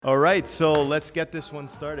All right, so let's get this one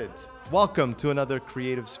started. Welcome to another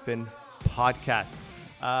Creative Spin podcast.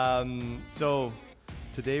 So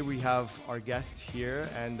today we have our guest here,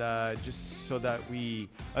 and just so that we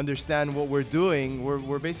understand what we're doing,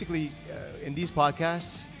 we're basically in these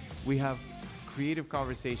podcasts we have creative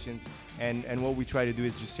conversations, and what we try to do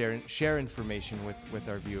is just share information with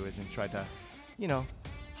our viewers and try to,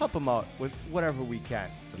 help them out with whatever we can.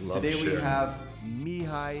 Today we have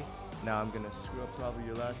Mihai. Now I'm going to screw up probably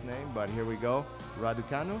your last name, but here we go.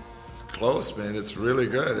 Raducanu. It's close, man. It's really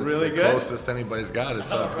good. It's really the good? closest anybody's got it,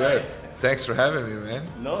 so it's good. Thanks for having me, man.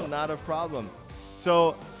 No, not a problem.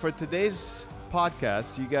 So for today's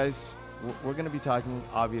podcast, you guys, we're going to be talking,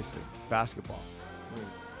 obviously, basketball.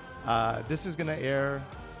 This is going to air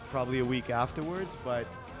probably a week afterwards, but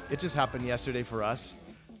it just happened yesterday for us.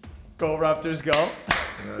 Go Raptors, go.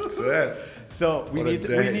 That's it. So we need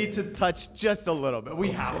to touch just a little bit. We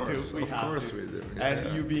have to. Of course we do. Yeah,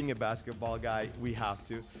 and you being a basketball guy, we have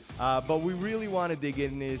to. But we really want to dig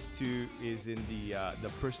in is in the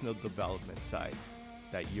personal development side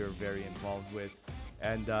that you're very involved with,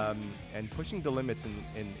 and pushing the limits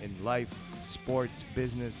in life, sports,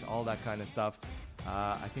 business, all that kind of stuff.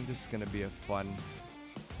 I think this is going to be a fun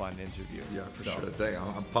interview. Yeah, for sure.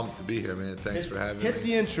 I'm pumped to be here, man. Thanks for having me. Hit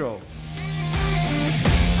the intro.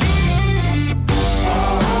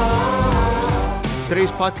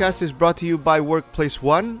 Today's podcast is brought to you by Workplace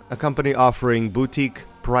One, a company offering boutique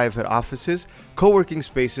private offices, co-working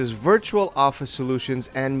spaces, virtual office solutions,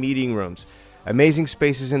 and meeting rooms. Amazing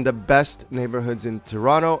spaces in the best neighborhoods in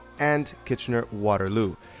Toronto and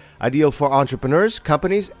Kitchener-Waterloo. Ideal for entrepreneurs,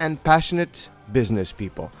 companies, and passionate business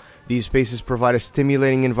people. These spaces provide a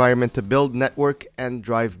stimulating environment to build, network, and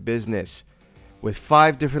drive business. With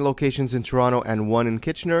 5 different locations in Toronto and 1 in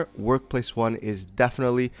Kitchener, Workplace One is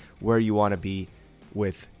definitely where you want to be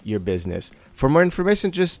with your business. For more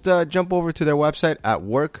information, just jump over to their website at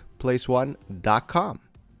workplaceone.com.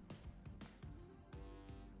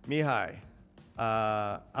 Mihai,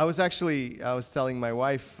 I was telling my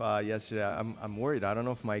wife yesterday, I'm worried. I don't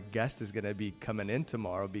know if my guest is going to be coming in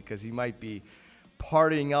tomorrow because he might be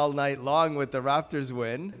partying all night long with the Raptors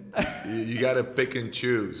win. You got to pick and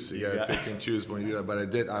choose. You got to pick and choose when you do that. But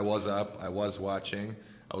I was up. I was watching.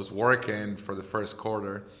 I was working for the first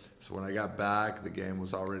quarter. So when I got back, the game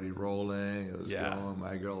was already rolling. It was going.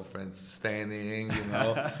 My girlfriend's standing,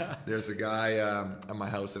 There's a guy at my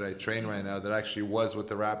house that I train right now that actually was with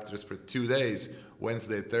the Raptors for 2 days,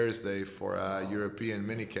 Wednesday, Thursday, for a European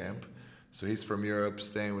minicamp. So he's from Europe,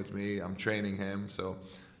 staying with me. I'm training him. So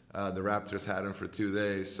the Raptors had him for 2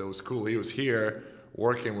 days. So it was cool. He was here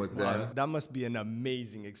working with them. That must be an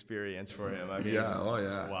amazing experience for him. I mean,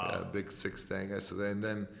 Wow. Yeah, big 6'10" guy. So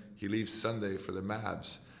then he leaves Sunday for the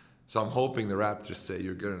Mavs. So I'm hoping the Raptors say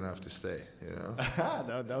you're good enough to stay,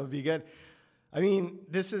 that would be good. I mean,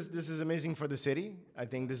 this is amazing for the city. I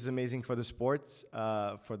think this is amazing for the sports,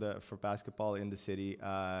 for basketball in the city.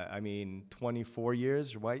 24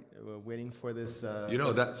 years, right, waiting for this. Sorry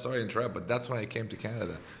to interrupt, but that's when I came to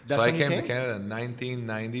Canada. I came to Canada in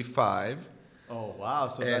 1995. Oh wow!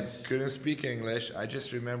 So couldn't speak English. I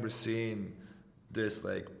just remember seeing this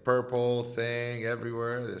purple thing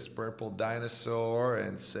everywhere, this purple dinosaur,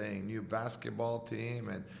 and saying new basketball team.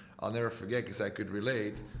 And I'll never forget because I could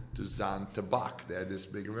relate to Zan Tabak. They had this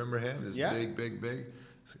big, remember him? This big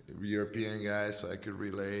European guy, so I could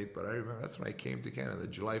relate. But I remember that's when I came to Canada,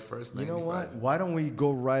 July 1st, 1995. You know what? Why don't we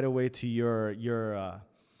go right away to your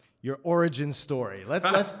origin story?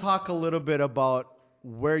 Let's talk a little bit about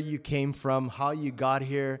where you came from, how you got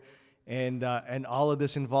here, and all of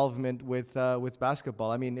this involvement with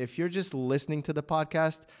basketball. I mean, if you're just listening to the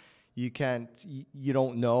podcast, you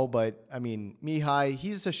don't know, but I mean, Mihai,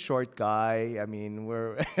 he's a short guy. I mean,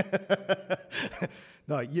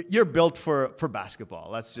 you're built for basketball.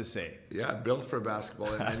 Let's just say. Yeah, built for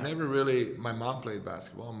basketball. And I never my mom played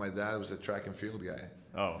basketball, and my dad was a track and field guy.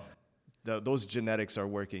 Oh, those genetics are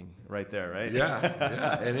working right there, right?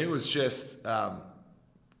 Yeah. And it was just,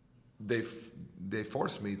 they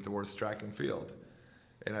forced me towards track and field,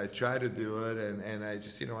 and I tried to do it, and I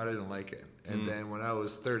just, I didn't like it. And then when I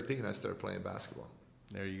was 13, I started playing basketball.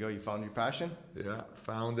 There you go. You found your passion? Yeah,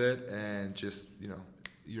 found it, and just,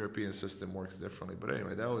 European system works differently. But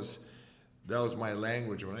anyway, that was my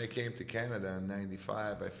language. When I came to Canada in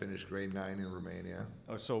 95, I finished grade 9 in Romania.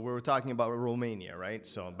 Oh, so we were talking about Romania, right?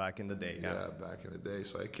 So back in the day. Yeah, back in the day.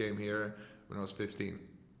 So I came here when I was 15.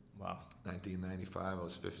 Wow. 1995, I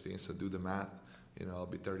was 15, so do the math. I'll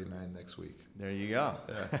be 39 next week. There you go.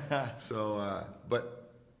 Yeah. So,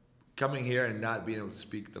 but coming here and not being able to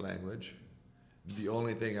speak the language, the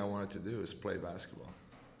only thing I wanted to do is play basketball.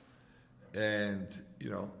 And,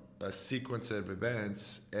 a sequence of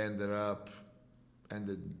events ended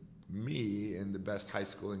me in the best high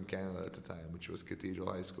school in Canada at the time, which was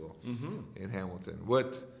Cathedral High School in Hamilton,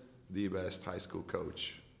 with the best high school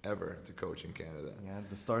coach ever to coach in Canada. Yeah,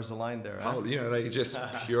 the stars aligned there. Huh? Just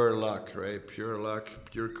pure luck, right? Pure luck,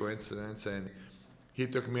 pure coincidence. And he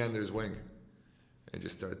took me under his wing and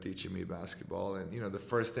just started teaching me basketball. And, the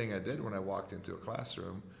first thing I did when I walked into a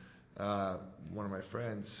classroom, one of my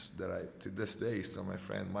friends to this day, he's still my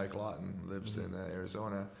friend, Mike Lawton, lives in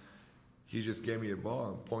Arizona. He just gave me a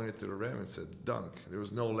ball and pointed to the rim and said, dunk. There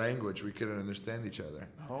was no language. We couldn't understand each other.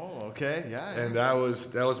 Oh, okay. Yeah. And that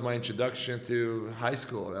was my introduction to high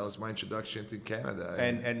school. That was my introduction to Canada.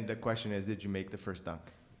 And the question is, did you make the first dunk?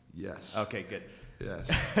 Yes. Okay, good. Yes.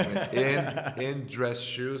 In dress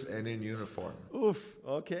shoes and in uniform. Oof.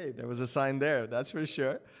 Okay. There was a sign there. That's for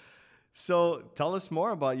sure. So tell us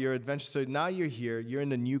more about your adventure. So now you're here. You're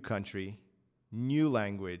in a new country, new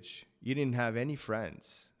language. You didn't have any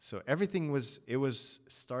friends. So everything was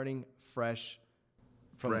starting fresh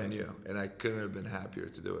from brand new. And I couldn't have been happier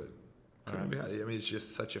to do it. It's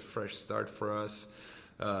just such a fresh start for us.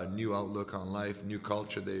 New outlook on life, new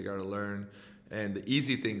culture that you got to learn. And the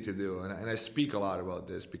easy thing to do, and I speak a lot about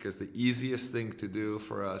this because the easiest thing to do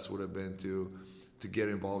for us would have been to get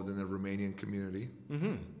involved in the Romanian community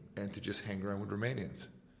and to just hang around with Romanians.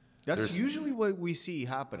 That's usually what we see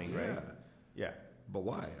happening, right? Yeah. But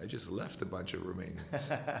why? I just left a bunch of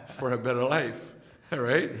Romanians for a better life,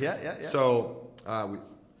 right? Yeah. So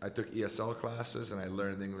I took ESL classes and I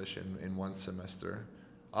learned English in one semester.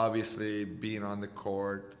 Obviously, being on the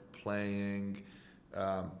court, playing,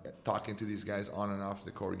 talking to these guys on and off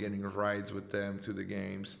the court, getting rides with them to the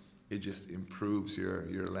games, it just improves your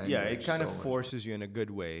language. Yeah, it kind of forces you in a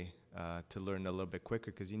good way to learn a little bit quicker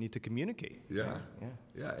because you need to communicate. Yeah.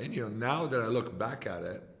 And now that I look back at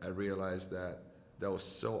it, I realize that was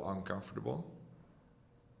so uncomfortable,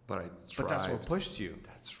 but I thrived. But that's what pushed you.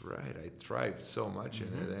 That's right. I thrived so much in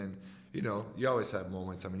it. And, you always have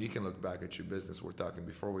moments. I mean, you can look back at your business. We're talking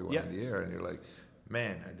before we went on the air, and you're like,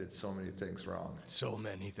 man, I did so many things wrong. So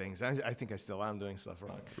many things. I think I still am doing stuff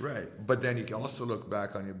wrong. Right. But then you can also look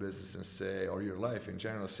back on your business and say, or your life in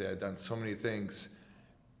general, say, I've done so many things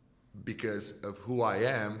because of who I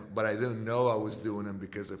am, but I didn't know I was doing them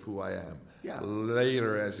because of who I am. Yeah.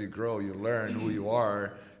 Later, as you grow, you learn who you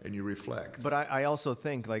are and you reflect. But I also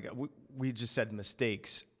think, like, we just said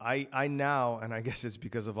mistakes. I now, and I guess it's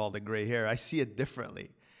because of all the gray hair, I see it differently.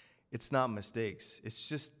 It's not mistakes. It's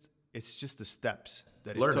just the steps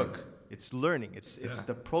that it took. It's learning. It's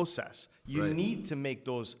the process. You need to make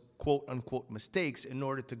those quote unquote mistakes in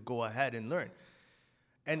order to go ahead and learn.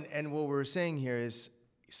 And what we're saying here is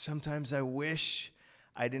sometimes I wish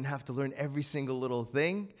I didn't have to learn every single little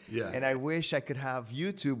thing. Yeah. And I wish I could have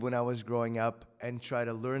YouTube when I was growing up and try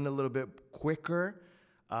to learn a little bit quicker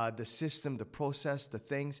the system, the process, the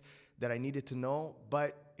things that I needed to know.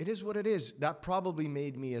 But it is what it is. That probably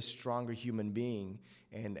made me a stronger human being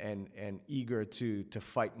and eager to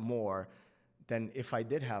fight more than if I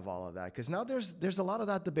did have all of that. Because now there's a lot of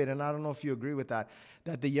that debate, and I don't know if you agree with that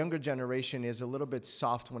the younger generation is a little bit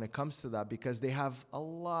soft when it comes to that because they have a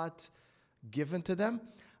lot given to them.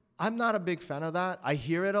 I'm not a big fan of that. I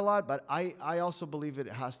hear it a lot, but I also believe it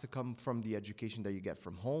has to come from the education that you get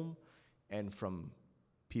from home and from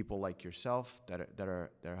people like yourself that are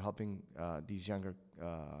helping these younger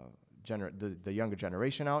the younger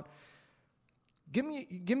generation out. Give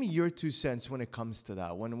me your 2 cents when it comes to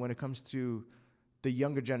that. When it comes to the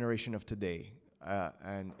younger generation of today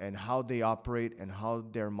and how they operate and how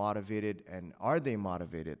they're motivated, and are they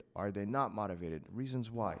motivated? Are they not motivated? Reasons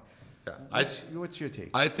why. Yeah, what's your take?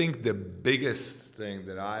 I think the biggest thing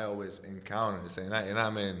that I always encounter is,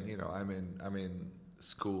 I'm in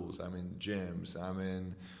schools, I'm in gyms, I'm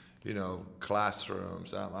in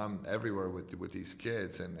classrooms, I'm everywhere with these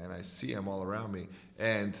kids, and I see them all around me,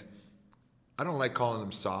 and I don't like calling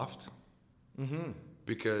them soft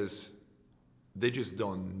because they just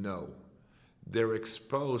don't know. They're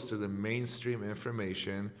exposed to the mainstream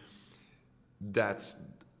information that's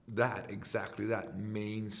exactly that,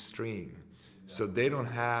 mainstream. So they don't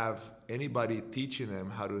have anybody teaching them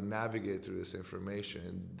how to navigate through this information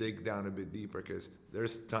and dig down a bit deeper because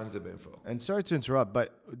there's tons of info. And sorry to interrupt,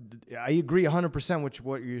 but I agree 100% with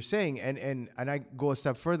what you're saying. And I go a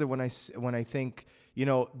step further when I think,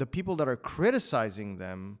 the people that are criticizing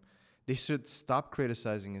them, they should stop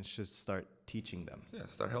criticizing and should start teaching them. Yeah,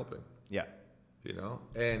 start helping. Yeah.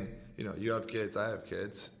 And, you have kids, I have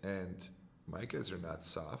kids, and my kids are not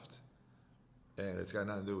soft. And it's got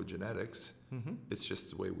nothing to do with genetics. It's just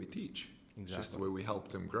the way we teach. Exactly. It's just the way we help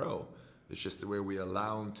them grow. It's just the way we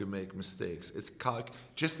allow them to make mistakes. It's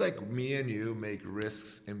just like me and you make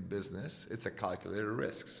risks in business. It's a calculated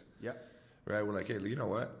risks. Yeah. Right? We're like, hey, you know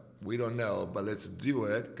what? We don't know, but let's do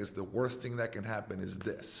it because the worst thing that can happen is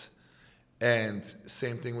this. And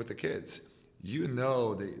same thing with the kids. You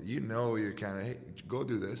know you're kind of, hey, go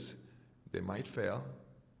do this. They might fail.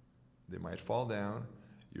 They might fall down.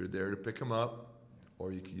 You're there to pick them up,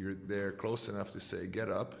 or you're there close enough to say, get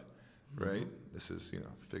up. Right? This is,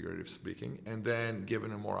 figurative speaking, and then giving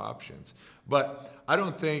them more options. But I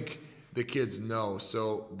don't think the kids know.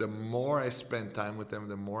 So the more I spend time with them,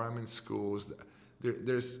 the more I'm in schools,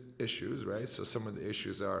 there's issues, right? So some of the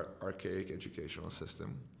issues are archaic educational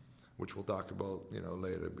system, which we'll talk about,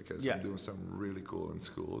 later because I'm doing something really cool in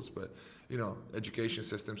schools. But, education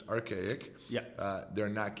system's archaic. Yeah. They're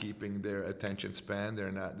not keeping their attention span.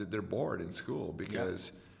 They're bored in school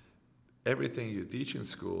because everything you teach in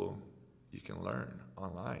school, you can learn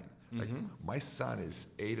online. Like my son is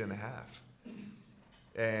 8.5.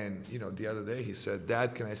 And, the other day he said,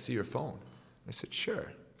 Dad, can I see your phone? I said,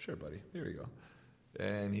 sure, buddy. Here you go.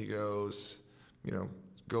 And he goes,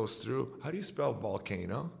 goes through, how do you spell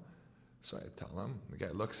volcano? So I tell him, the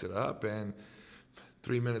guy looks it up, and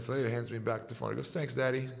 3 minutes later hands me back the phone. He goes, thanks,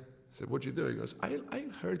 Daddy. I said, what'd you do? He goes, I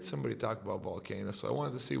heard somebody talk about volcanoes, so I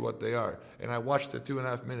wanted to see what they are. And I watched a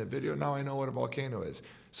 2.5-minute video. Now I know what a volcano is.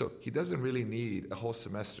 So he doesn't really need a whole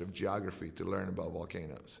semester of geography to learn about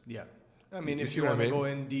volcanoes. Yeah. I mean, You if see you what I want to mean? go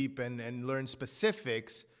in deep and learn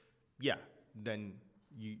specifics, then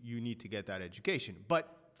you need to get that education. But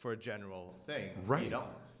for a general thing, Right. you don't.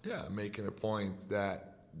 Yeah, making a point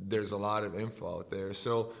that there's a lot of info out there.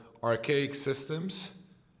 So archaic systems,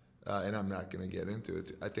 and I'm not going to get into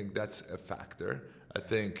it, I think that's a factor. I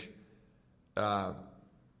think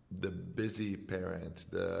the busy parent,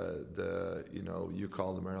 the you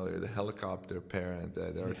called them earlier, the helicopter parent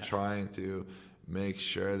that are trying to make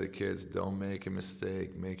sure the kids don't make a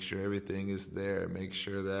mistake, make sure everything is there, make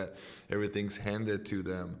sure that everything's handed to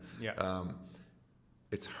them. Yeah.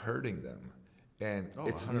 It's hurting them. And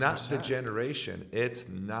it's 100%. not the generation. It's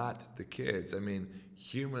not the kids. I mean,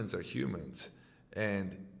 humans are humans.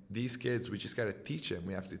 And these kids, we just got to teach them.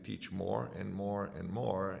 We have to teach more and more and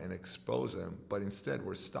more and expose them. But instead,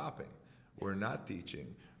 we're stopping. We're not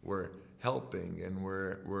teaching. We're helping, and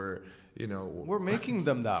we're making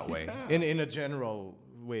them that way in a general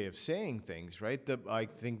way of saying things, right? I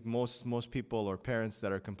think most people or parents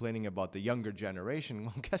that are complaining about the younger generation,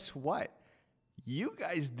 well, guess what? You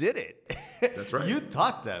guys did it. That's right. You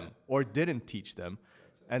taught them or didn't teach them,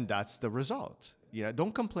 and that's the result.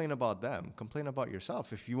 Don't complain about them. Complain about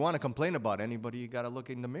yourself. If you want to complain about anybody, you got to look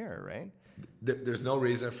in the mirror, right? There's no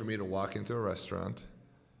reason for me to walk into a restaurant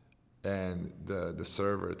and the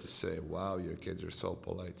server to say, wow, your kids are so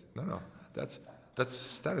polite. No, that's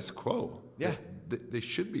status quo. Yeah. They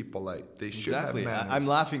should be polite. They should Exactly. have manners. I'm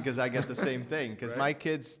laughing because I get the same thing. Because Right. my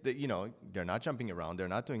kids, they're not jumping around. They're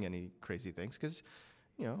not doing any crazy things. Because,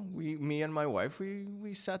 me and my wife,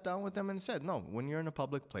 we sat down with them and said, no, when you're in a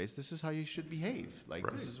public place, this is how you should behave. Like,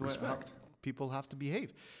 Right. this is how Respect. people have to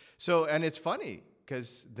behave. So, and it's funny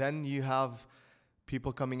because then you have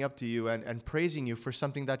people coming up to you and praising you for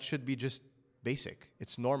something that should be just basic.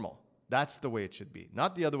 It's normal. That's the way it should be,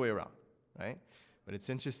 not the other way around, right? But it's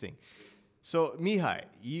interesting. So, Mihai,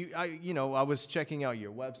 I was checking out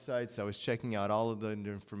your websites. I was checking out all of the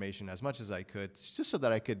information as much as I could, just so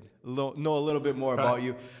that I could know a little bit more about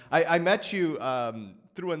you. I met you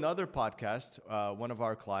through another podcast. One of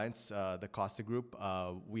our clients, the Costa Group,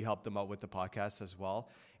 we helped them out with the podcast as well.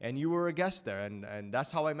 And you were a guest there, and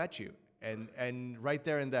that's how I met you. And right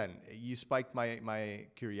there and then, you spiked my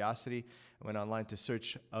curiosity. I went online to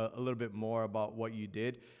search a little bit more about what you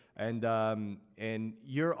did. And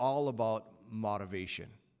you're all about motivation.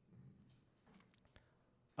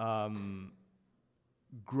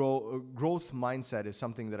 Growth mindset is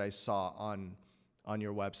something that I saw on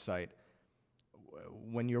your website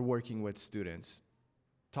when you're working with students.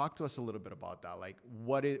 Talk to us a little bit about that. Like,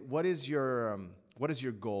 what is your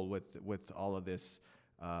goal with all of this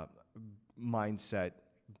mindset,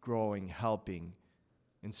 growing, helping,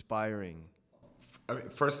 inspiring? I mean,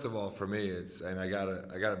 first of all, for me, and I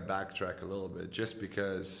gotta backtrack a little bit, just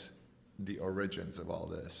because the origins of all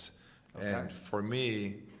this. Okay. And for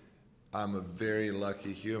me, I'm a very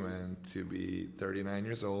lucky human to be 39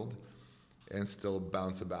 years old and still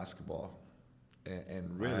bounce a basketball, and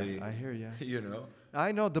really, I hear you. You know,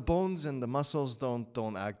 I know the bones and the muscles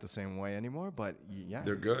don't act the same way anymore, but yeah,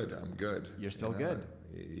 they're good. I'm good. You're still good.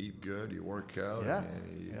 You eat good, you work out, Yeah.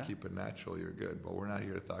 and you keep it natural, you're good. But we're not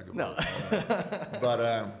here to talk about No. that. But,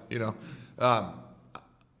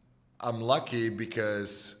 I'm lucky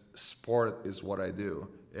because sport is what I do.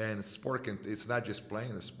 And sport it's not just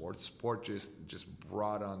playing the sport. Sport just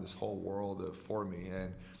brought on this whole world for me.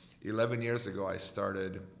 And 11 years ago, I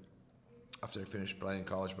started, after I finished playing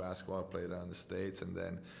college basketball, I played out in the States. And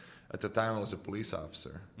then at the time, I was a police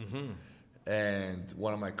officer. Mm-hmm. And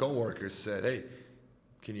one of my coworkers said, hey,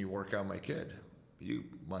 can you work out my kid? You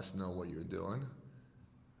must know what you're doing.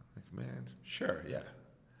 I'm like, man, sure, yeah.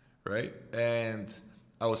 Right? And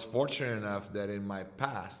I was fortunate enough that in my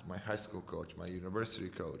past, my high school coach, my university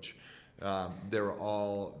coach, they were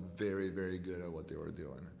all very, very good at what they were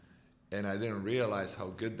doing. And I didn't realize how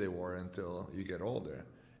good they were until you get older.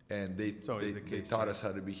 And they taught us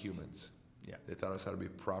how to be humans. Yeah. They taught us how to be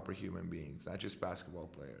proper human beings, not just basketball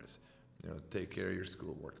players. Take care of your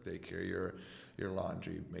schoolwork, take care of your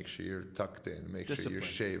laundry, make sure you're tucked in, make sure you're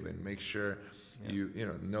shaven, make sure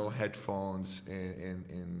no headphones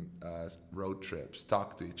in road trips,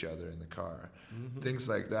 talk to each other in the car, things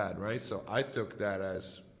like that, right? So I took that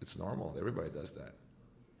as it's normal. Everybody does that,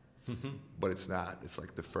 but it's not. It's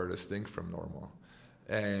like the furthest thing from normal,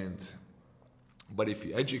 but if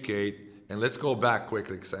you educate. And let's go back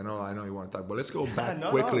quickly, because I know you want to talk, but let's go back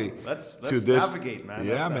quickly Let's to this. Navigate, man.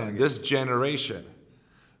 Yeah, man, this generation.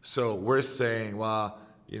 So we're saying, well,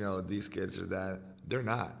 these kids are that. They're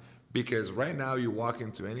not. Because right now you walk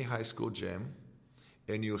into any high school gym,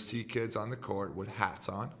 and you'll see kids on the court with hats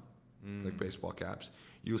on, like baseball caps.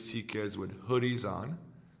 You'll see kids with hoodies on,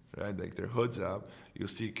 right, like their hoods up. You'll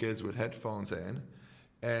see kids with headphones in.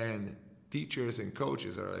 And teachers and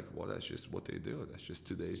coaches are like, well, that's just what they do. That's just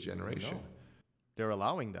today's generation. No. They're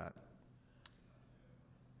allowing that.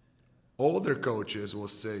 Older coaches will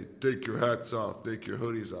say, take your hats off, take your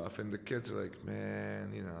hoodies off. And the kids are like,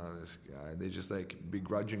 man, this guy. They just like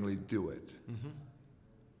begrudgingly do it. Mm-hmm.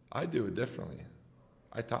 I do it differently.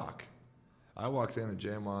 I talk. I walked in a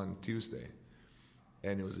gym on Tuesday,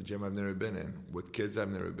 and it was a gym I've never been in, with kids I've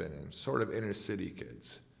never been in, sort of inner city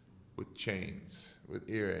kids. With chains, with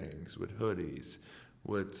earrings, with hoodies,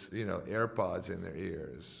 with AirPods in their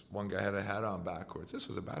ears. One guy had a hat on backwards. This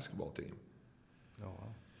was a basketball team. Oh wow!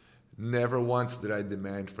 Never once did I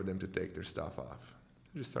demand for them to take their stuff off.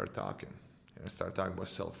 I just started talking, and I started talking about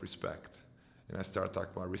self-respect, and I started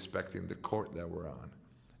talking about respecting the court that we're on,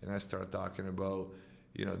 and I started talking about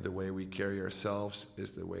the way we carry ourselves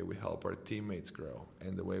is the way we help our teammates grow,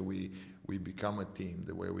 and the way we become a team,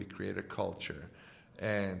 the way we create a culture.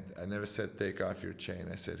 And I never said, take off your chain.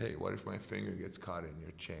 I said, hey, what if my finger gets caught in your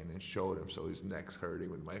chain? And showed him so his neck's hurting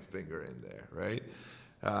with my finger in there, right?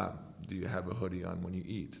 Do you have a hoodie on when you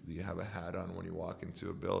eat? Do you have a hat on when you walk into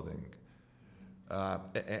a building?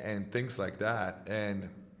 And things like that. And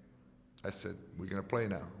I said, we're going to play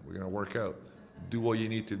now. We're going to work out. Do what you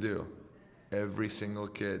need to do. Every single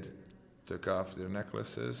kid took off their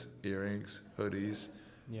necklaces, earrings, hoodies,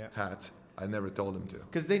 hats. I never told them to.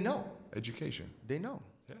 Because they know. Education. They know.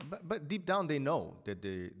 Yeah. But deep down they know that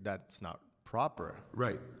that's not proper.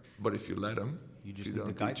 Right. But if you let them, if you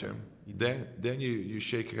don't teach them, then you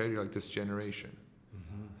shake your head, you're like this generation.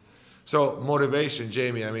 Mm-hmm. So motivation,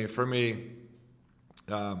 Jamie, I mean, for me,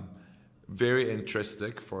 very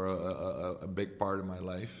intrinsic for a big part of my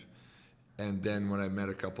life. And then when I met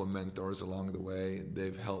a couple of mentors along the way,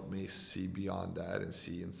 they've helped me see beyond that and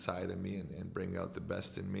see inside of me and bring out the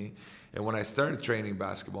best in me. And when I started training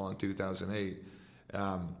basketball in 2008,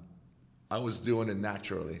 I was doing it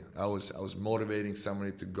naturally. I was motivating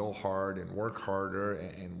somebody to go hard and work harder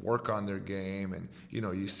and work on their game. And,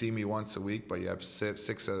 you see me once a week, but you have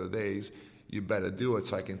six other days. You better do it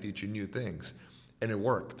so I can teach you new things. And it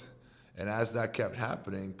worked. And as that kept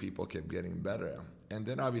happening, people kept getting better. And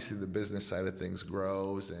then obviously the business side of things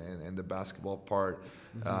grows and the basketball part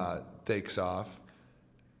takes off.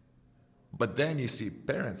 But then you see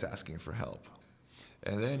parents asking for help.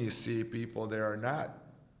 And then you see people that are not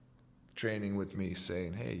training with me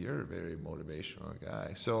saying, hey, you're a very motivational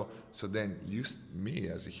guy. So then me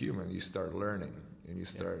as a human, you start learning and you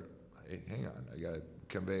start, hey, hang on, I got to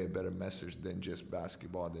convey a better message than just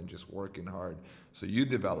basketball, than just working hard. So you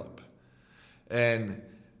develop. And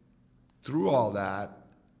through all that,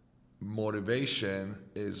 motivation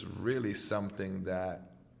is really something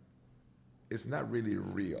that is not really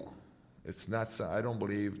real. It's not. I don't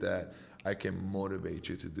believe that I can motivate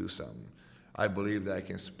you to do something. I believe that I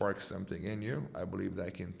can spark something in you. I believe that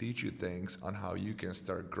I can teach you things on how you can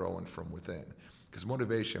start growing from within. Because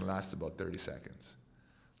motivation lasts about 30 seconds.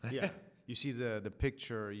 Yeah. You see the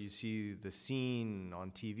picture, you see the scene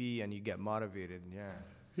on TV, and you get motivated. Yeah.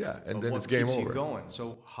 Yeah, and then it's game over. What keeps you going?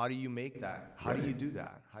 So how do you make that? How do you do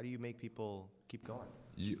that? How do you make people keep going?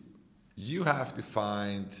 You have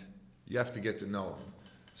to get to know them.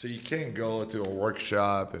 So you can't go to a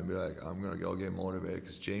workshop and be like, I'm going to go get motivated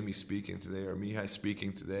because Jamie's speaking today or Mihai's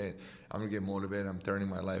speaking today. I'm going to get motivated. I'm turning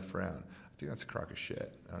my life around. I think that's a crock of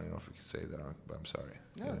shit. I don't know if we can say that, but I'm sorry.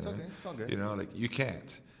 No, it's okay. It's all good. You know, like you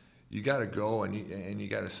can't. You got to go and you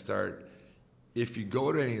got to start. If you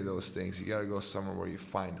go to any of those things, you got to go somewhere where you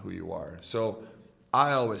find who you are. So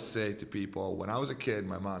I always say to people, when I was a kid,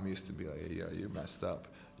 my mom used to be like, hey, yeah, you're messed up.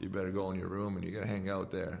 You better go in your room and you got to hang out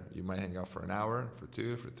there. You might hang out for an hour, for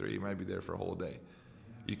 2, for 3. You might be there for a whole day.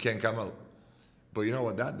 You can't come out. But you know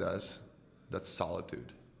what that does? That's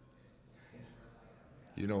solitude.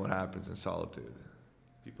 You know what happens in solitude?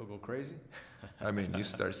 People go crazy. I mean, you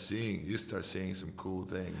start seeing some cool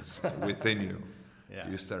things within you. Yeah.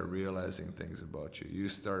 You start realizing things about you. You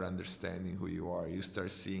start understanding who you are. You start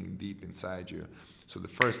seeing deep inside you. So the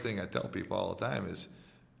first thing I tell people all the time is,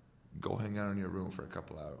 go hang out in your room for a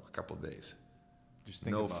couple days. Just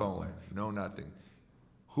think no about phone, life. no nothing.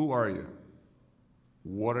 Who are you?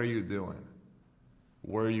 What are you doing?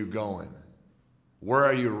 Where are you going? Where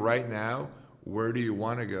are you right now? Where do you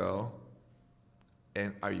want to go?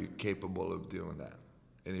 And are you capable of doing that?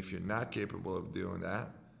 And if you're not capable of doing that,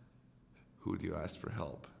 who do you ask for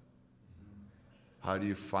help? How do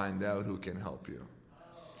you find out who can help you?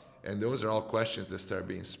 And those are all questions that start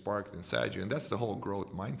being sparked inside you. And that's the whole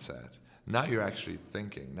growth mindset. Now you're actually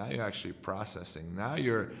thinking. Now you're actually processing. Now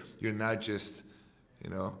you're not just,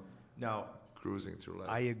 Now, cruising through life.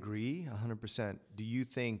 I agree 100%. Do you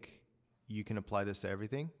think you can apply this to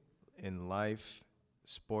everything? In life,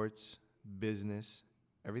 sports, business,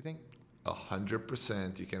 everything?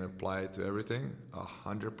 100% you can apply it to everything.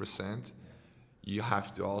 100%. You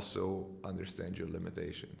have to also understand your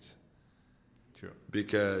limitations. True.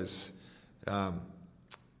 Because I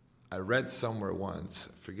read somewhere once,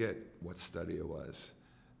 I forget what study it was,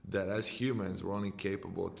 that as humans, we're only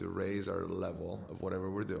capable to raise our level of whatever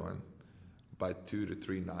we're doing by 2 to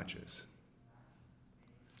 3 notches.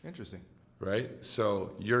 Interesting. Right?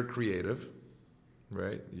 So you're creative,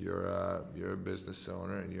 right? You're a business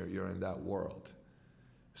owner and you're in that world.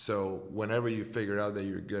 So whenever you figure out that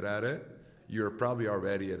you're good at it, you're probably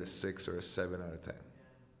already at a 6 or a 7 out of 10.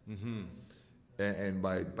 Mm-hmm. And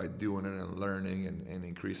by doing it and learning and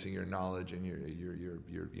increasing your knowledge and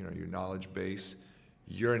your knowledge base,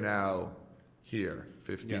 you're now here.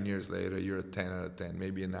 15 years later, you're a 10 out of 10,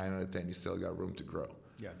 maybe a 9 out of 10. You still got room to grow.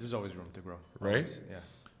 Yeah, there's always room to grow. Right? Always. Yeah.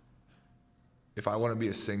 If I want to be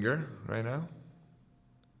a singer right now,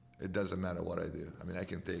 it doesn't matter what I do. I mean, I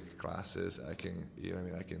can take classes. I can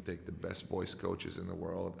take the best voice coaches in the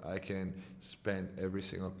world. I can spend every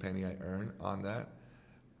single penny I earn on that.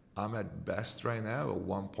 I'm at best right now a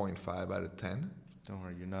 1.5 out of 10. Don't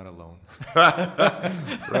worry, you're not alone.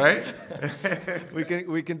 Right?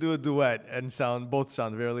 we can do a duet and both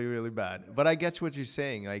sound really, really bad. But I get what you're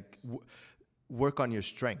saying. Like, work on your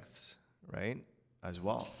strengths, right? As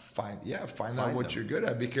well. Find out what you're good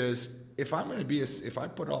at, because if I'm going to be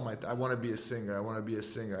I want to be a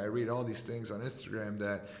singer, I read all these things on Instagram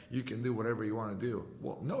that you can do whatever you want to do.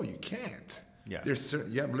 Well, no, you can't. Yeah.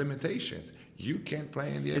 You have limitations. You can't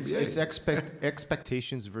play in the NBA. It's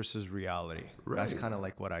expectations versus reality. Right. That's kind of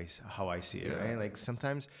like how I see it, right? Like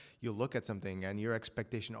sometimes you look at something and your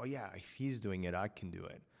expectation, oh yeah, if he's doing it, I can do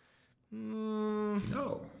it.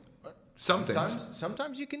 No.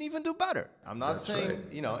 Sometimes you can even do better. I'm not saying,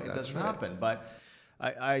 right. It doesn't happen, but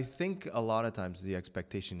I think a lot of times the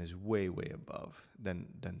expectation is way, way above than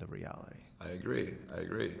the reality. I agree.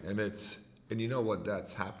 And you know what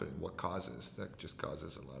that's happening, what causes? That just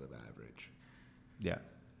causes a lot of average. Yeah.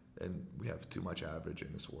 And we have too much average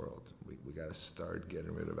in this world. We got to start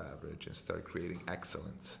getting rid of average and start creating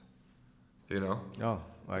excellence. Oh,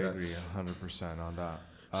 I agree 100% on that.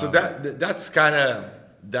 So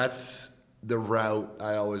that's the route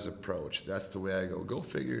I always approach. That's the way I go. Go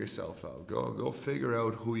figure yourself out. Go figure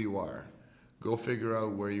out who you are. Go figure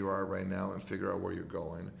out where you are right now and figure out where you're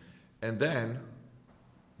going. And then,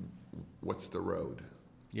 what's the road?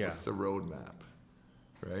 Yeah. What's the roadmap?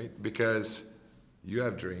 Right? Because you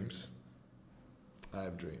have dreams. I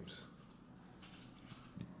have dreams.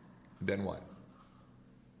 Then what?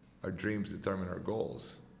 Our dreams determine our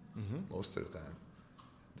goals most of the time.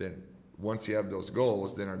 Then once you have those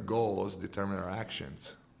goals, then our goals determine our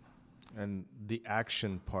actions. And the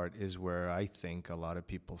action part is where I think a lot of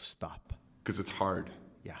people stop. Because it's hard.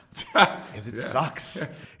 Yeah. Because it sucks.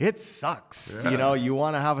 It sucks. Yeah. You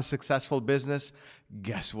want to have a successful business,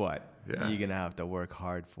 guess what? Yeah. You're going to have to work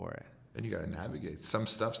hard for it. And you got to navigate. Some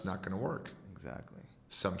stuff's not going to work. Exactly.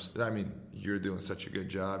 You're doing such a good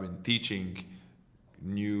job in teaching,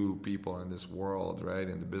 new people in this world, right?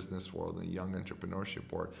 In the business world, in the young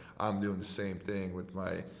entrepreneurship world. I'm doing the same thing with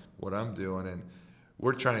what I'm doing, and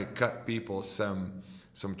we're trying to cut people some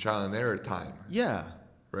trial and error time. Yeah.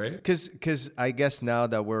 Right? Because I guess now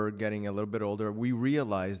that we're getting a little bit older, we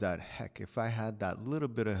realize that, heck, if I had that little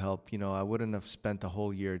bit of help, I wouldn't have spent a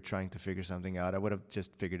whole year trying to figure something out. I would have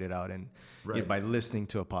just figured it out by listening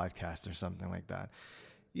to a podcast or something like that.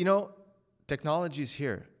 Technology is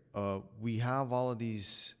here. We have all of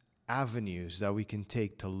these avenues that we can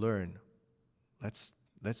take to learn.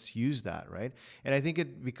 Let's use that, right? And I think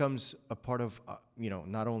it becomes a part of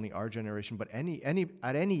not only our generation, but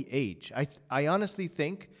at any age. I honestly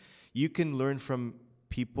think you can learn from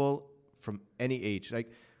people from any age.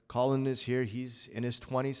 Like Colin is here; he's in his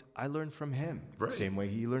 20s. I learn from him the same way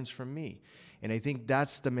he learns from me. And I think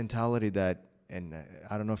that's the mentality that, and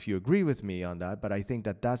I don't know if you agree with me on that, but I think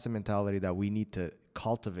that that's the mentality that we need to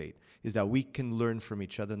cultivate, is that we can learn from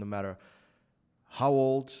each other no matter how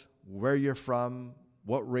old, where you're from,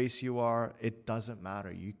 what race you are. It doesn't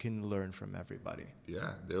matter. You can learn from everybody.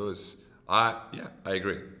 Yeah, I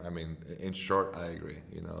agree. I mean, in short, I agree.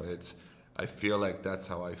 I feel like that's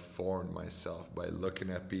how I formed myself, by looking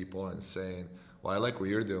at people and saying, well, I like what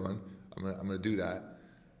you're doing. I'm gonna do that.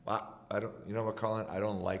 I don't, what, Colin? I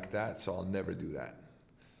don't like that, so I'll never do that.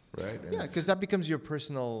 Right? And because that becomes your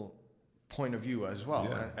personal point of view as well.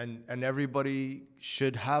 Yeah. And everybody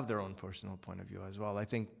should have their own personal point of view as well. I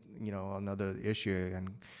think, another issue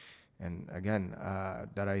and again,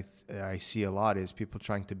 that I see a lot is people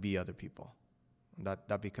trying to be other people.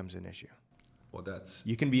 That becomes an issue. Well,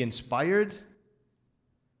 you can be inspired,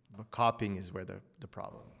 but copying is where the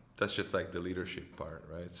problem. That's just like the leadership part,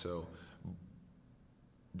 right? So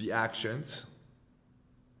the actions,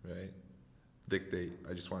 right, dictate.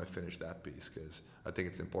 I just want to finish that piece because I think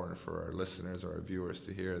it's important for our listeners or our viewers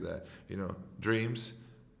to hear that, dreams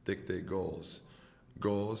dictate goals.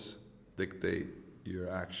 Goals dictate your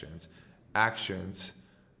actions. Actions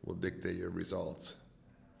will dictate your results.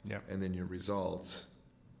 Yeah. And then your results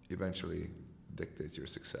eventually dictates your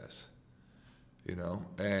success.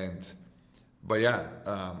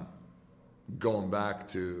 Going back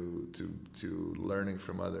to learning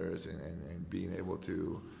from others and being able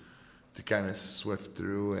to kind of swift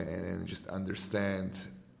through and just understand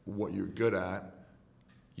what you're good at,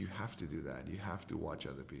 you have to do that. You have to watch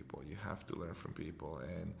other people. You have to learn from people.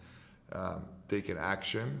 And taking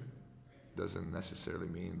action doesn't necessarily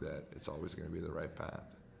mean that it's always going to be the right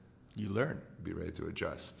path. You learn. Be ready to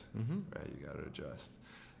adjust. Mm-hmm. Right? You got to adjust.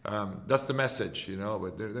 That's the message,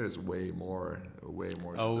 but there's way more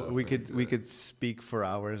stuff. We could speak for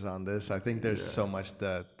hours on this. I think there's so much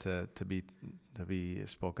to be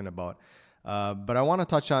spoken about. But I want to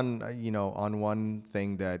touch on on one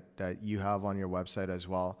thing that you have on your website as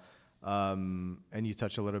well, and you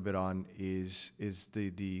touch a little bit on is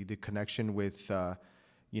the connection with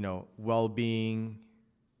well-being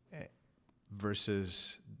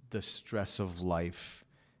versus the stress of life.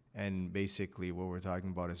 And basically what we're talking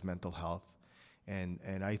about is mental health. And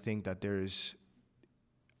I think that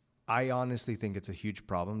I honestly think it's a huge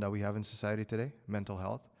problem that we have in society today, mental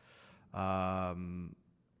health. And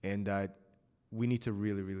that we need to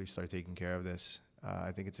really, really start taking care of this.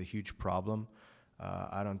 I think it's a huge problem.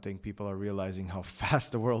 I don't think people are realizing how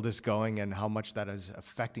fast the world is going and how much that is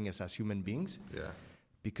affecting us as human beings. Yeah.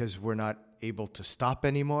 Because we're not able to stop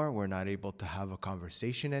anymore. We're not able to have a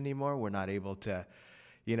conversation anymore. We're not able to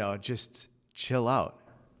just chill out.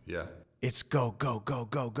 Yeah. It's go, go, go,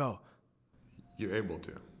 go, go. You're able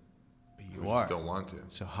to. But you just don't want to.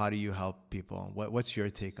 So how do you help people? What's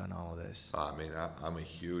your take on all of this? I mean, I'm a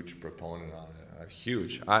huge proponent on it. I'm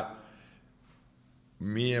huge.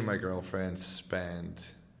 Me and my girlfriend spend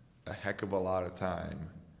a heck of a lot of time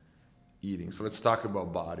eating. So let's talk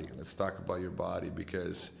about body. Let's talk about your body,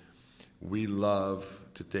 because we love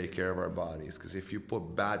to take care of our bodies. Because if you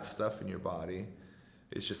put bad stuff in your body,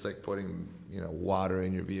 it's just like putting water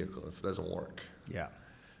in your vehicle. It doesn't work. Yeah.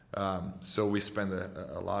 So we spend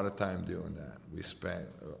a lot of time doing that. We spend,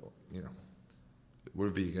 we're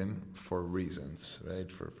vegan for reasons,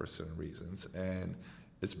 right? For certain reasons. And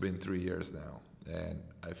it's been 3 years now. And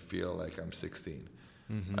I feel like I'm 16.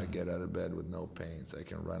 Mm-hmm. I get out of bed with no pains. I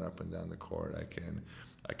can run up and down the court. I can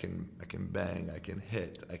bang. I can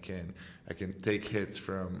hit. I can take hits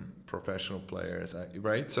from professional players.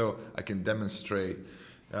 Right? So I can demonstrate.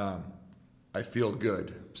 I feel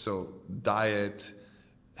good. So diet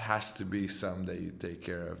has to be something that you take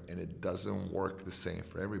care of, and it doesn't work the same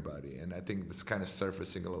for everybody. And I think it's kind of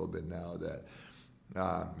surfacing a little bit now that,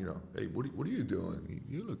 hey, what are you doing?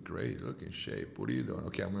 You look great. You look in shape. What are you doing?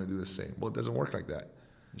 Okay, I'm going to do the same. Well, it doesn't work like that.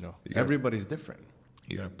 No. Everybody's different.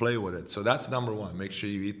 You got to play with it. So that's number one. Make sure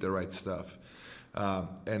you eat the right stuff.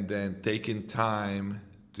 And then taking time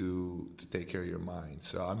to take care of your mind.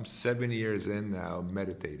 So I'm 7 years in now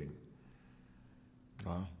meditating.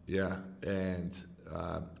 Wow. Yeah. And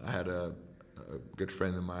I had a good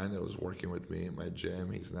friend of mine that was working with me in my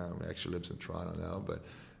gym. He actually lives in Toronto now, but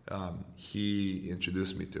he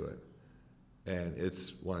introduced me to it. And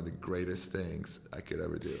it's one of the greatest things I could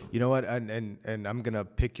ever do. You know what? And I'm going to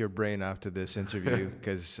pick your brain after this interview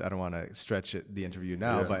because I don't want to stretch the interview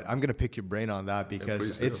now, but I'm going to pick your brain on that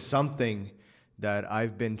because it's something that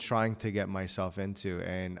I've been trying to get myself into.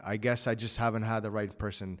 And I guess I just haven't had the right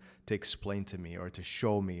person to explain to me or to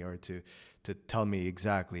show me or to tell me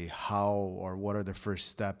exactly how or what are the first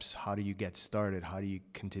steps. How do you get started? How do you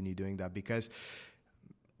continue doing that? Because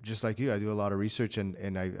just like you, I do a lot of research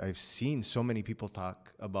and I've seen so many people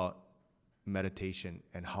talk about meditation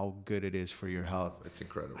and how good it is for your health. It's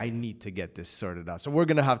incredible. I need to get this sorted out. So we're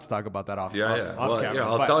going to have to talk about that off camera.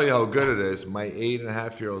 I'll tell you how good it is. My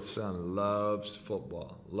 8.5-year-old son loves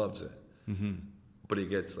football, loves it. Mm-hmm. But he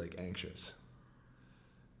gets like anxious.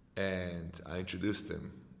 And I introduced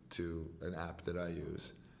him to an app that I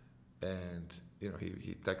use. And,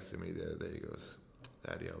 he texted me the other day. He goes,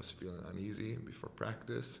 Daddy, I was feeling uneasy before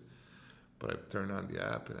practice, but I turned on the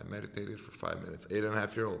app and I meditated for 5 minutes.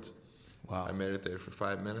 8.5-year-olds. Wow. I meditated for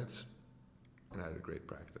 5 minutes and I had a great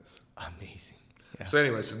practice. Amazing. Yeah. So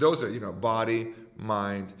anyway, those are, body,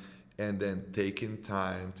 mind, and then taking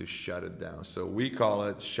time to shut it down. So we call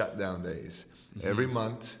it shutdown days. Mm-hmm. Every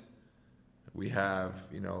month we have,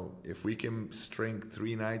 if we can string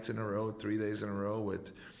 3 nights in a row, 3 days in a row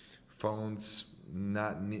with phones,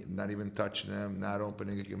 not even touching them, not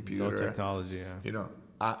opening a computer. No technology, yeah.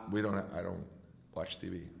 I don't watch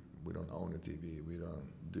TV. We don't own a TV. We don't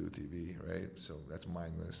do TV, right? So that's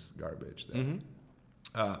mindless garbage there.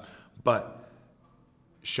 Mm-hmm. But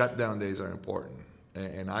shutdown days are important.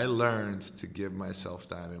 And I learned to give myself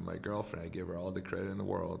time. And my girlfriend, I give her all the credit in the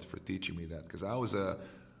world for teaching me that. Because I was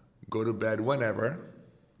go to bed whenever.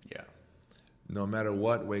 Yeah. No matter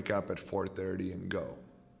what, wake up at 4:30 and go.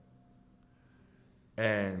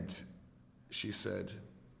 And she said,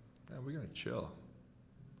 we're going to chill.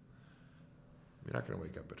 You're not going to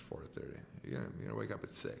wake up at 4:30. You're going to wake up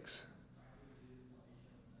at 6.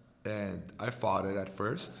 And I fought it at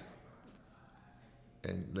first.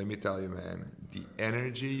 And let me tell you, man, the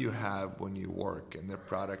energy you have when you work and the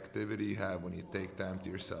productivity you have when you take time to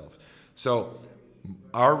yourself. So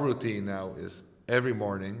our routine now is every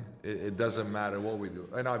morning. It doesn't matter what we do.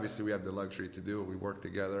 And obviously we have the luxury to do it. We work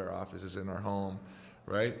together. Our office is in our home,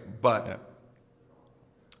 right? But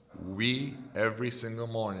we, every single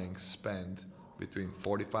morning, spend between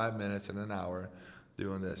 45 minutes and an hour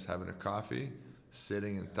doing this, having a coffee,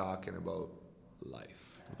 sitting and talking about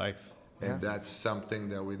life. And that's something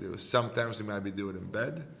that we do. Sometimes we might be doing it in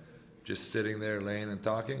bed, just sitting there, laying and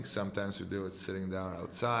talking. Sometimes we do it sitting down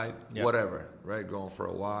outside, whatever, right? Going for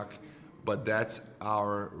a walk. But that's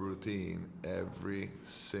our routine every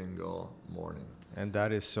single morning. And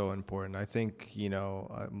that is so important. I think,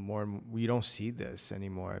 we don't see this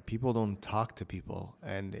anymore. People don't talk to people.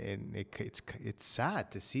 And it's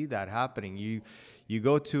sad to see that happening. You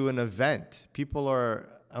go to an event. People are...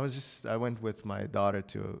 I went with my daughter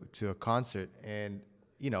to a concert, and,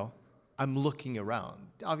 I'm looking around.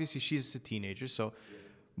 Obviously, she's a teenager, so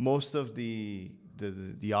most of the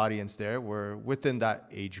audience there were within that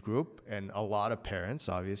age group, and a lot of parents,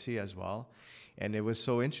 obviously, as well. And it was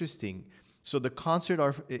so interesting. So the concert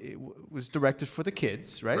it was directed for the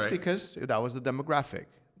kids, right? Because that was the demographic.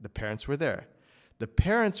 The parents were there. The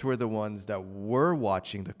parents were the ones that were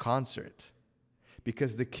watching the concert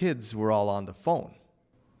because the kids were all on the phone.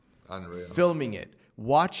 Unreal. Filming it,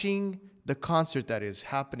 watching the concert that is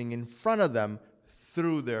happening in front of them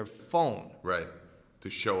through their phone. Right. To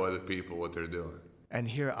show other people what they're doing. And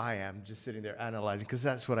here I am just sitting there analyzing, because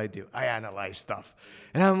that's what I do. I analyze stuff.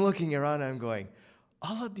 And I'm looking around and I'm going,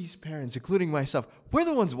 all of these parents, including myself, we're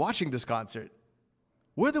the ones watching this concert.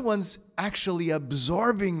 We're the ones actually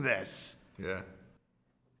absorbing this. Yeah.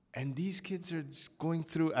 And these kids are just going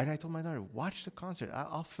through, and I told my daughter, watch the concert.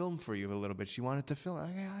 I'll film for you a little bit. She wanted to film.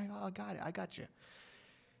 I got it. I got you.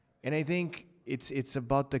 And I think it's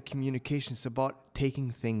about the communication. It's about taking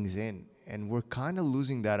things in. And we're kind of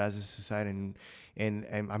losing that as a society. And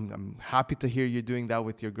I'm happy to hear you're doing that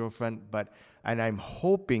with your girlfriend. And I'm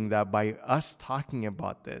hoping that by us talking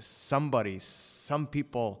about this, some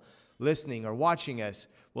people listening or watching us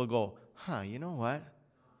will go, you know what?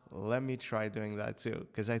 Let me try doing that too,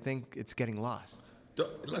 because I think it's getting lost.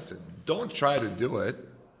 Don't try to do it.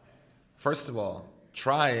 First of all,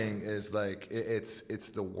 trying is like it's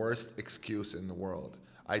the worst excuse in the world.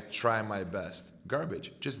 I try my best.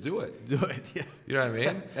 Garbage. Just do it. Do it. Yeah. You know what I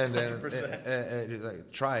mean? And then 100%. and it's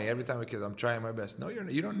like trying every time I'm trying my best. No,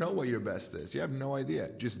 you don't know what your best is. You have no idea.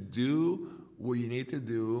 Just do what you need to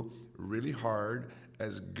do really hard,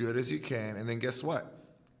 as good as you can, and then guess what?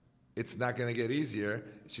 It's not going to get easier.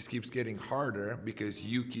 It just keeps getting harder because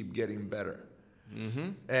you keep getting better.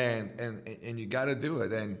 Mm-hmm. And you got to do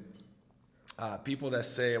it. And people that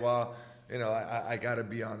say, well, you know, I got to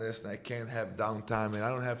be on this, and I can't have downtime, and I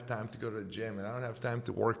don't have time to go to the gym, and I don't have time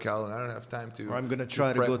to work out, and I don't have time to. Or I'm going to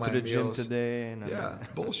try to go to the gym today. And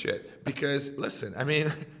Bullshit. Because listen, I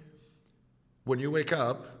mean, when you wake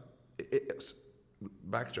up,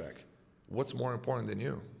 backtrack. What's more important than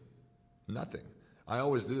you? Nothing. I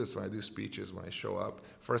always do this when I do speeches, when I show up.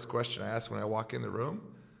 First question I ask when I walk in the room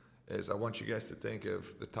is, I want you guys to think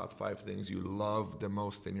of the top 5 things you love the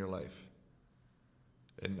most in your life.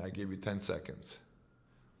 And I give you 10 seconds.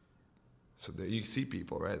 So there you see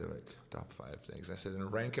people, right? They're like, top 5 things. I said,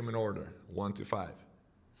 and rank them in order, 1 to 5.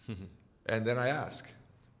 And then I ask,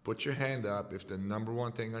 put your hand up if the number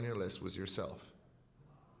 1 thing on your list was yourself.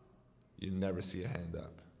 You never see a hand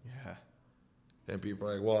up. Yeah. And people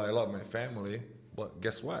are like, well, I love my family. Well,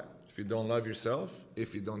 guess what? If you don't love yourself,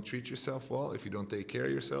 if you don't treat yourself well, if you don't take care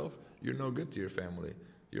of yourself, you're no good to your family.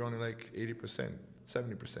 You're only like 80%,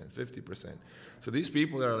 70%, 50%. So these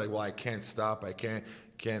people that are like, well, I can't stop, I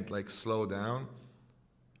can't like slow down.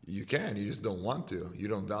 You can, you just don't want to. You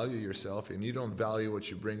don't value yourself, and you don't value what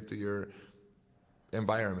you bring to your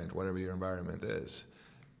environment, whatever your environment is.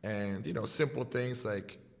 And, you know, simple things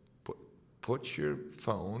like put your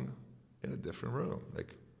phone in a different room,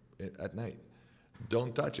 like at night.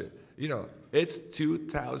 Don't touch it. You know, it's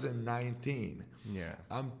 2019. Yeah.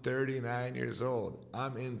 I'm 39 years old.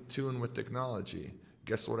 I'm in tune with technology.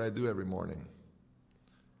 Guess what I do every morning?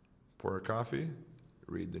 Pour a coffee,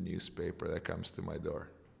 read the newspaper that comes to my door.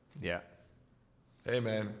 Yeah. Hey,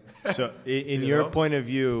 man. So, in your point of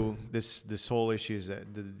view, this whole issues that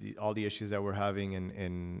all the issues that we're having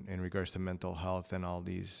in regards to mental health and all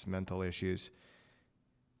these mental issues,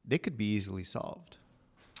 they could be easily solved.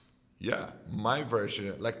 Yeah, my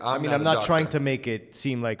version. Like I'm not trying to make it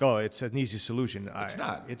seem like, oh, it's an easy solution. It's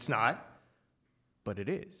not. It's not, but it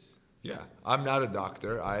is. Yeah, I'm not a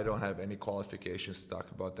doctor. I don't have any qualifications to talk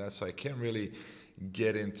about that, so I can't really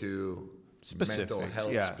get into mental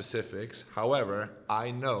health specifics. However, I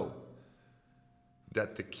know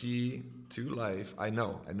that the key to life, I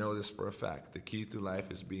know this for a fact, the key to life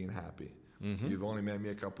is being happy. Mm-hmm. You've only met me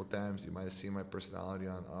a couple times. You might have seen my personality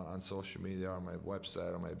on social media, on my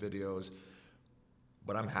website, on my videos.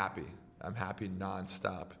 But I'm happy. I'm happy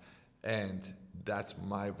nonstop. And that's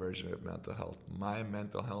my version of mental health. My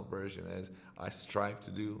mental health version is I strive to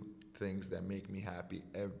do things that make me happy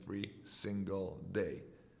every single day.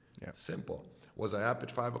 Yep. Simple. Was I up at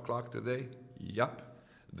 5 o'clock today? Yup.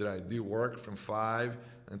 Did I do work from 5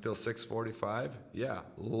 until 6:45? Yeah.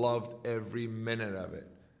 Loved every minute of it.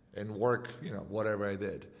 And work, you know, whatever I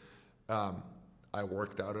did. I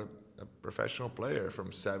worked out a professional player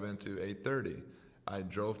from 7 to 8:30. I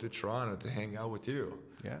drove to Toronto to hang out with you.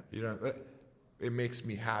 Yeah. You know, it makes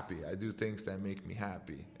me happy. I do things that make me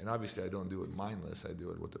happy. And obviously I don't do it mindless. I do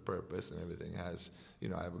it with a purpose, and everything has, you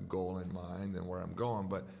know, I have a goal in mind and where I'm going.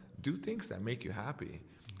 But do things that make you happy.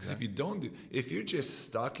 Because if you're just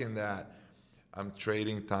stuck in that, I'm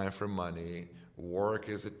trading time for money, work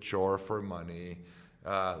is a chore for money,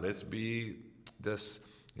 let's be this,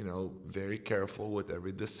 you know, very careful with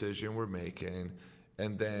every decision we're making.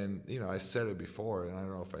 And then, you know, I said it before, and I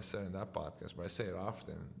don't know if I said it in that podcast, but I say it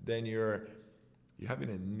often. Then you're having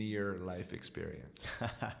a near life experience.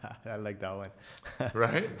 I like that one.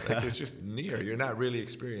 Right? Like it's just near. You're not really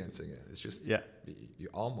experiencing it. It's just you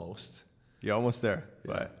almost. You're almost there.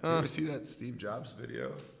 Yeah. But you ever see that Steve Jobs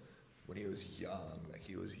video when he was young? Like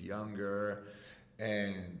he was younger,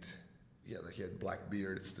 and like he had black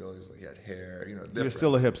beard still. He was like he had hair. You know, different. You're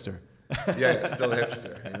still a hipster. Yeah, still a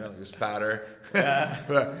hipster. You know, he was fatter.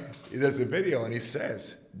 But he does a video and he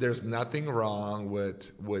says, "There's nothing wrong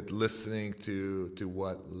with listening to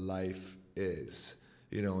what life is."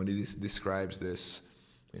 You know, and he describes this,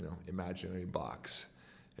 you know, imaginary box,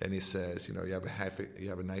 and he says, you know, you have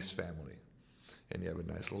a nice family, and you have a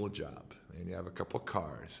nice little job, and you have a couple of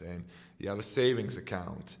cars, and you have a savings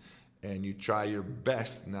account, and you try your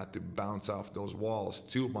best not to bounce off those walls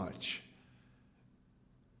too much.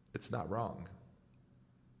 It's not wrong,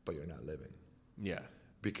 but you're not living. Yeah.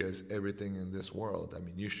 Because everything in this world, I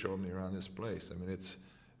mean, you showed me around this place. I mean, it's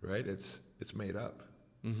made up.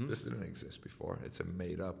 Mm-hmm. This didn't exist before. It's a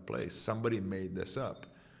made up place. Somebody made this up.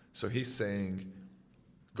 So he's saying,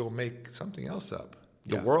 go make something else up.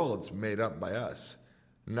 The world's made up by us.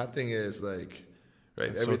 Nothing is like, right?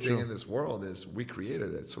 That's Everything so in this world is, we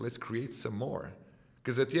created it. So let's create some more.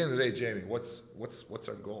 Because at the end of the day, Jamie, what's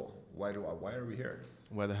our goal? Why are we here?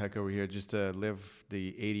 Why the heck are we here? Just to live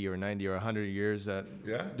the 80 or 90 or 100 years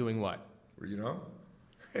doing what? You know?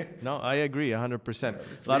 No, I agree 100%.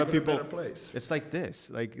 It's a lot of people. a better place. It's like this.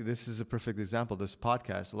 Like, this is a perfect example. This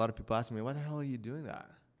podcast. A lot of people ask me, "Why the hell are you doing that?"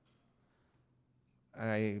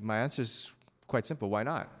 And my answer is quite simple. Why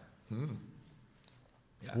not?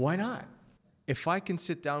 Yeah. Why not? If I can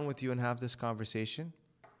sit down with you and have this conversation,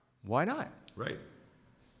 why not? Right.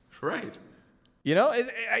 You know,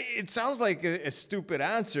 it sounds like a stupid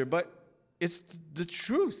answer, but it's the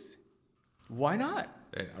truth. Why not?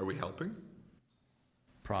 And are we helping?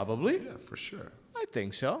 Probably. Yeah, for sure. I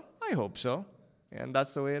think so. I hope so. And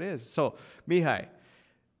that's the way it is. So, Mihai,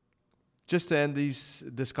 just to end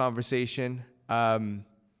this conversation,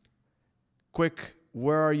 quick,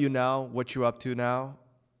 where are you now? What you up to now?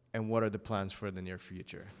 And what are the plans for the near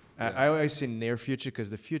future? Yeah. I always say near future because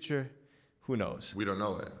the future, who knows? We don't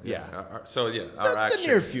know it. Yeah. Our actions. The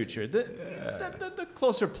near future, the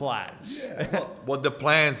closer plans. Yeah. Well, the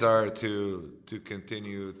plans are to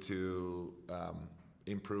continue to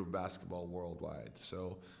improve basketball worldwide.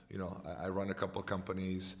 So, you know, I run a couple of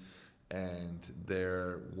companies, and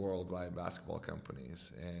they're worldwide basketball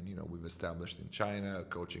companies. And, you know, we've established in China a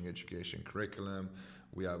coaching education curriculum.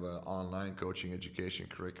 We have an online coaching education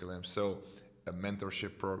curriculum. So a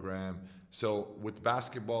mentorship program. So with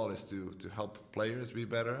basketball is to help players be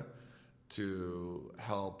better, to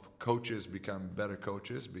help coaches become better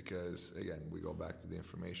coaches, because, again, we go back to the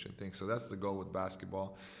information thing. So that's the goal with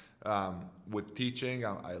basketball. With teaching,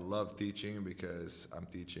 I love teaching because I'm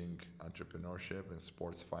teaching entrepreneurship and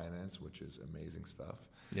sports finance, which is amazing stuff.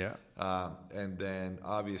 Yeah. And then,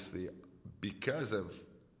 obviously, because of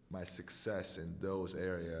my success in those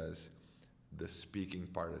areas, the speaking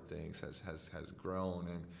part of things has grown,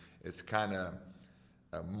 and it's kind of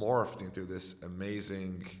morphed into this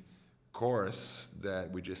amazing course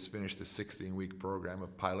that we just finished, a 16-week program, a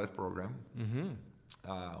pilot program,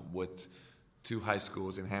 with 2 high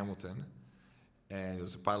schools in Hamilton. And it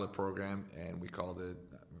was a pilot program, and we called it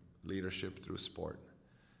Leadership Through Sport.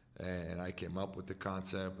 And I came up with the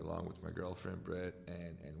concept along with my girlfriend, Britt,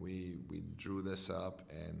 and we drew this up,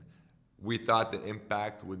 and we thought the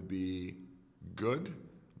impact would be good.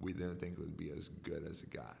 We didn't think it would be as good as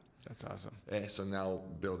it got. That's awesome. And so now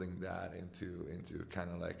building that into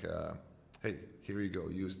kind of like, hey, here you go,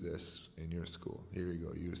 use this in your school. Here you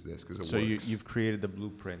go, use this, because it works. So you've created the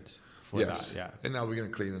blueprint for that. Yeah. And now we're going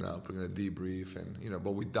to clean it up. We're going to debrief, and, you know,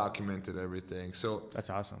 but we documented everything. So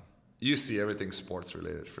that's awesome. You see everything sports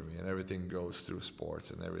related for me, and everything goes through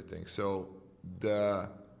sports and everything. So the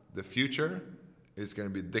future is going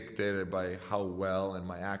to be dictated by how well and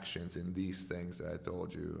my actions in these things that I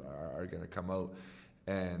told you are going to come out.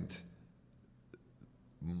 And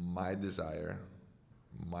my desire,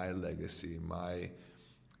 my legacy, my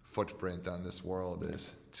footprint on this world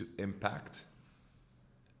is to impact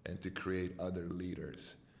and to create other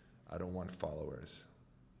leaders. I don't want followers.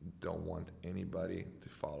 Don't want anybody to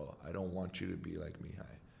follow. I don't want you to be like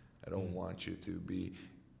Mihai. I don't want you to be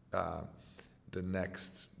the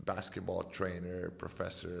next basketball trainer,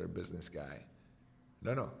 professor, business guy.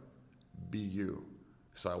 No. Be you.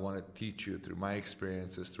 So I want to teach you through my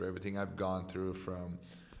experiences, through everything I've gone through, from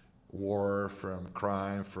war, from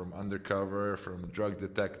crime, from undercover, from drug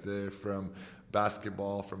detective, from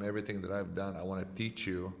basketball, from everything that I've done. I want to teach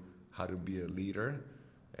you how to be a leader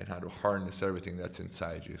and how to harness everything that's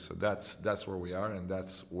inside you. So that's where we are, and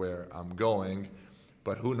that's where I'm going.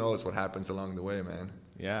 But who knows what happens along the way, man?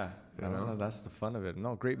 Yeah, I don't know. That's the fun of it.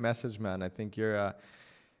 No, great message, man. I think you're,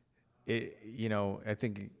 I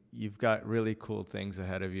think you've got really cool things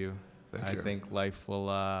ahead of you. I think life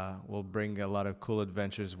will bring a lot of cool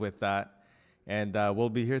adventures with that, and we'll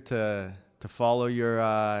be here to follow your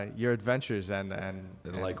adventures and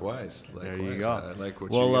likewise. There you go. I like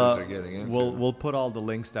what you guys are getting into. We'll put all the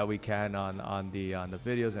links that we can on the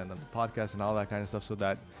videos and on the podcast and all that kind of stuff, so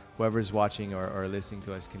that whoever's watching or listening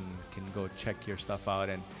to us can go check your stuff out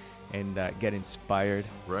and get inspired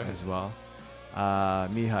as well.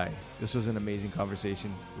 Mihai, this was an amazing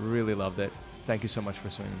conversation. Really loved it. Thank you so much for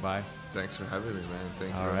swinging by. Thanks for having me, man.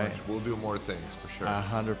 Thank you very much. We'll do more things for sure.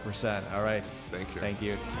 100%. All right. Thank you. Thank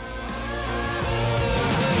you.